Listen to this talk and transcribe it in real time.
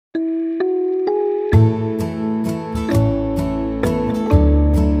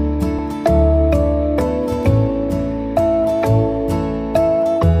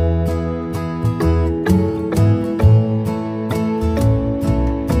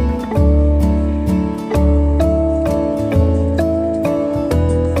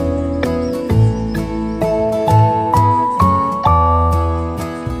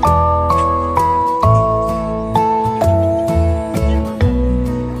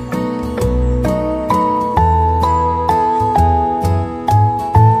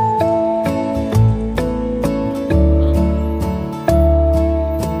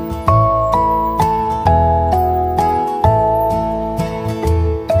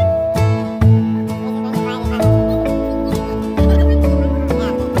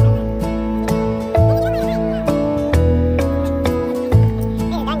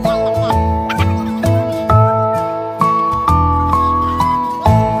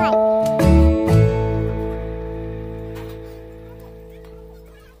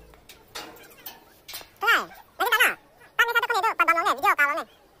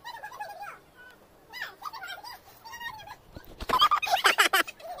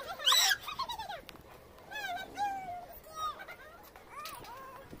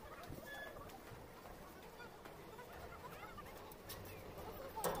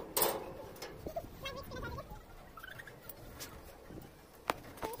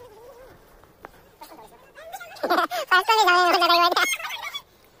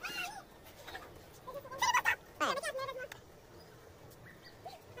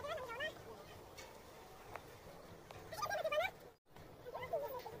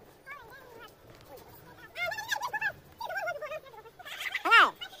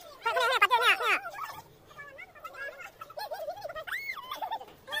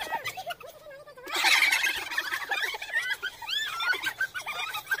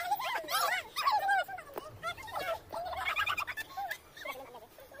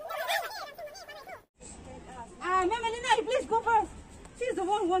Please go first. She's the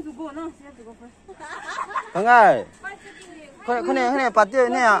one who wants to go. No, she has to go first. Ngay. Con này bắt tiêu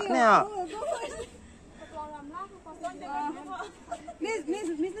này à. Miss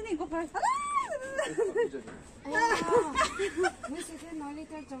Lee, go first. Miss Lee, nói đi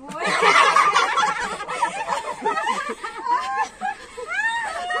theo cháu.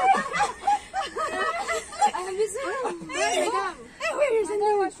 Miss Lee, madam. Where is the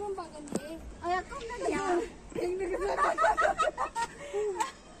washroom bagan di? Ay, come na niya.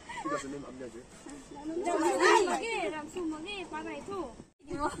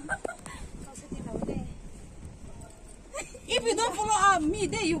 If you don't follow me,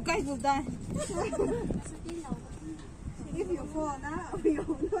 then you guys will die. If you fall now, we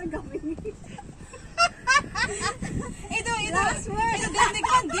will not coming. Itu last word. Itu they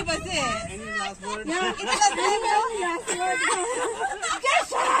can't give us it. Any last word? Yeah, itu last word. Just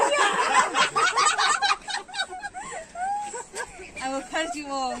shut up. I will curse you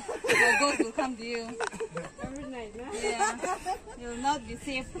all. Your ghost will come to you. Every night, no? Yeah. You will not be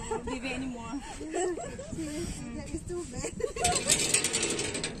safe living anymore. That is too bad.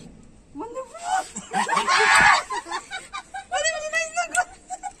 Wonderful.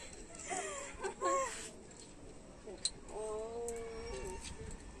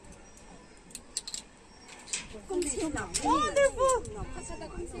 Wonderful.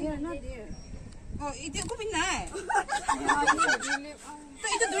 Here, not here. Oh, itu aku pindah.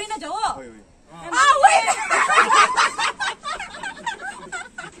 Itu dulu na jauh. Ah, wait.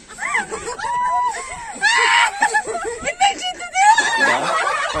 Imagine today.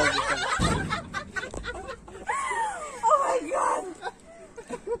 Oh my God.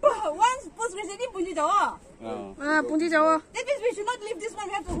 Once post recently punji jauh. punji jauh. That means we should not leave this one.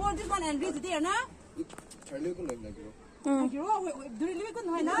 We have to hold this one and reach there, na? Don't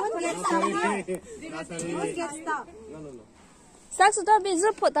get stuck. No. Sắc số đó bị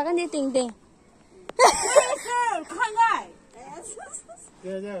rớt phụ ta cái đi tình tình. Yes, sir. Come on.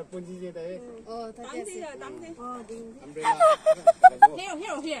 Yeah, punji je đấy.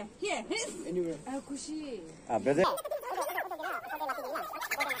 Here. Anywhere. Kushi. Brother.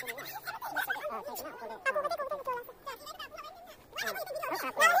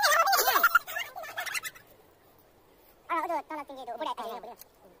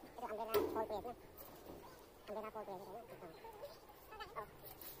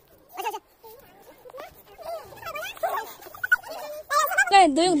 Này,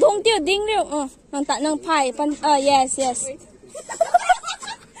 đúng tiêu đinh liệu. Nó tại năng phải pan yes.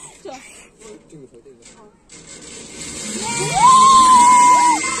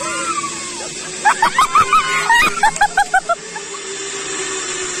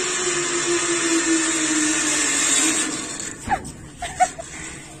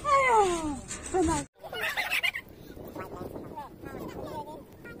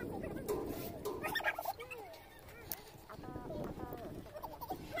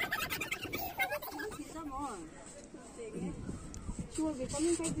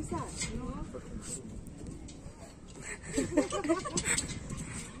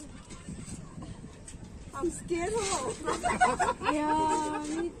 I'm scared. Yeah,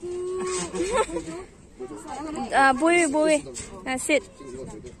 me too. Boy. Sit.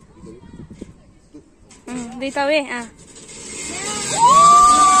 Đi tao đi à.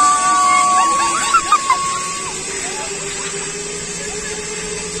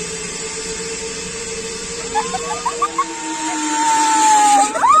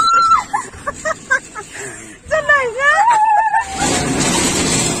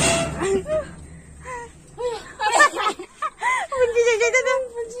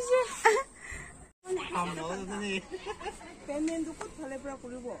 뱀맨도 꽃 달래보라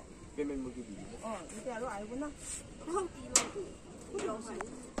그러고. Payment mo gibi. 이제 알구나.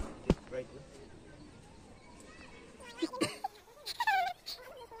 Right.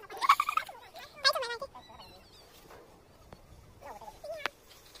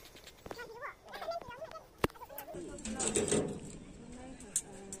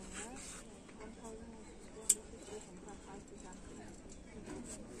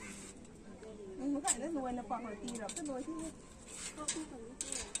 Nó phải nó nuôi nó khoảng hồi tí là cái đôi chứ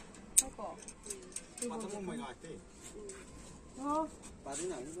không có bà nó mày lại thế bà đi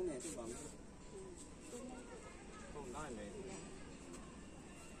nào cái này tôi bằng không nói này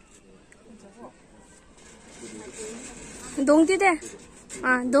đúng chứ đấy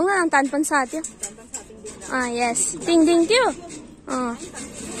à đúng là tan pansa chứ à yes ding ding chứ à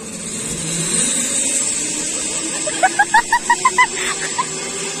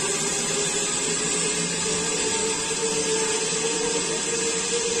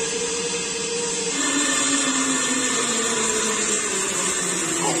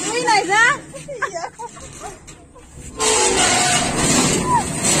cái này ra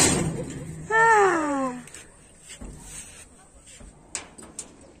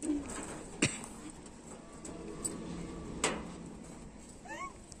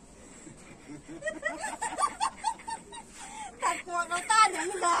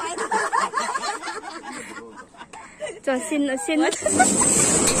cho xin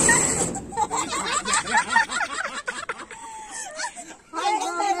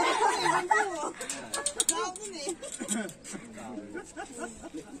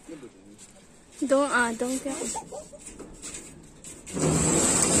đúng à đúng thế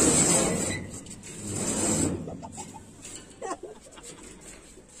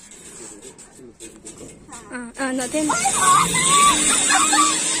nói thêm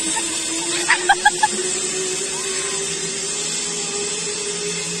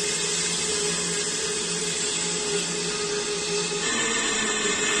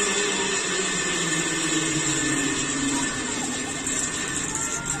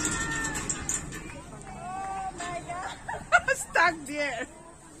stuck there.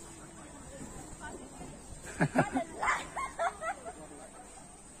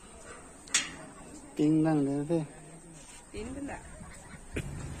 Ping năng nữa thế. Ping cái nào?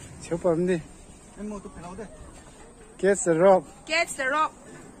 Chụp bấm đi. Em mua tụi phải đây. Get the rope. Get the rope.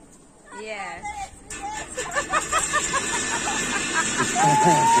 Yes.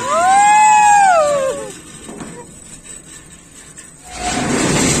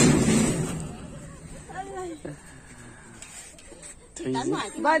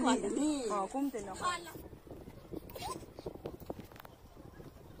 Ba đi. Cũng tiền đâu.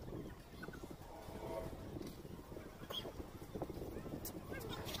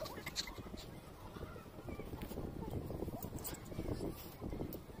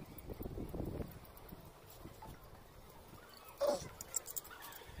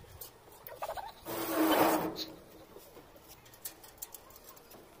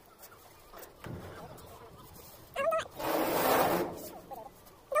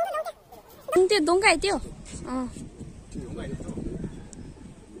 đúng cái tiêu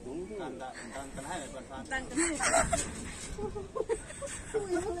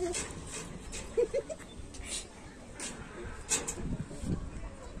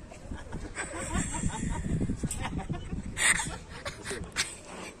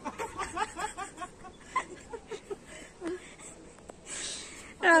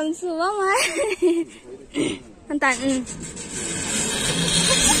làm sủa mà anh tặng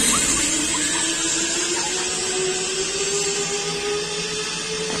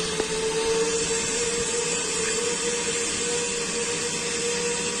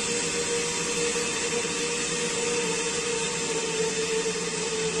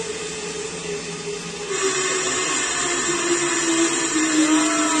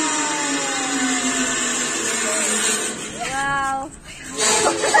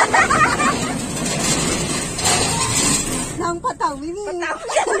Không có tàu với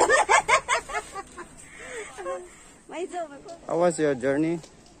How was your journey?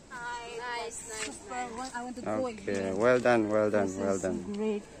 Nice. I want to go Okay, again. well done, well done, well done.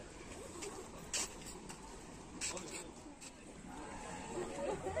 Great.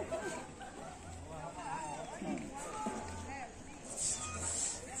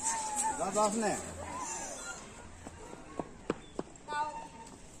 Đó nè.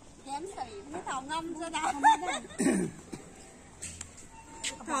 Tàu ngâm ra đâu?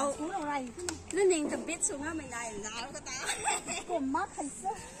 Tàu uống đâu này? Nó nhìn tầm biết xuống á mình này nào nó ta. Còn mắt hay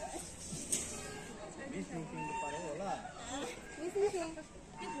sao?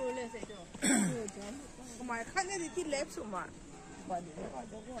 Mà khách này thì lép xuống mà.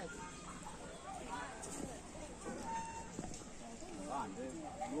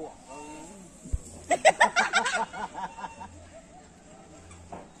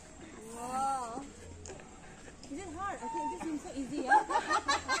 Wow. Is it hard? I think this seems so easy, huh?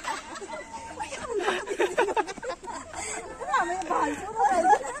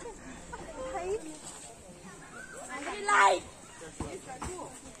 I really like.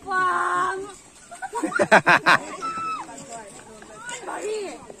 와.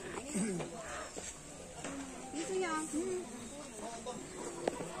 머리. 이승영.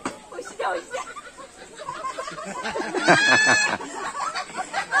 오시자.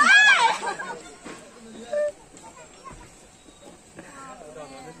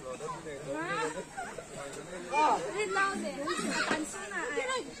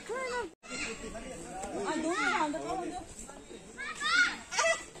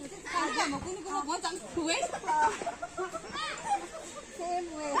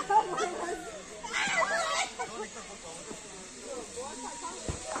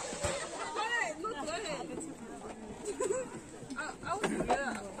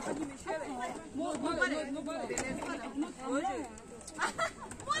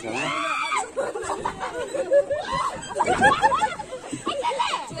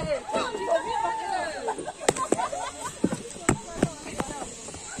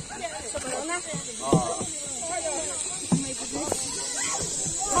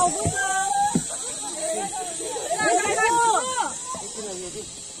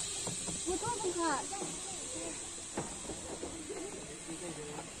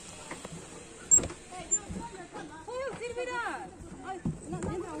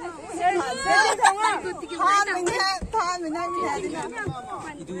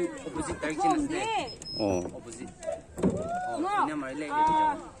 Itu opposite direction is opposite. Ini Malay.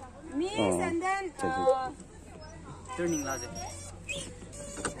 Miss and then Turning last.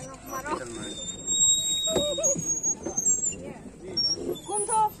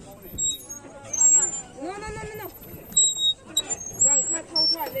 No. Wang kha thau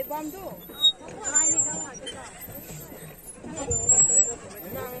thwa le bom do. Mai ni dang ha.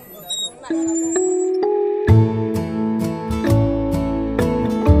 Nang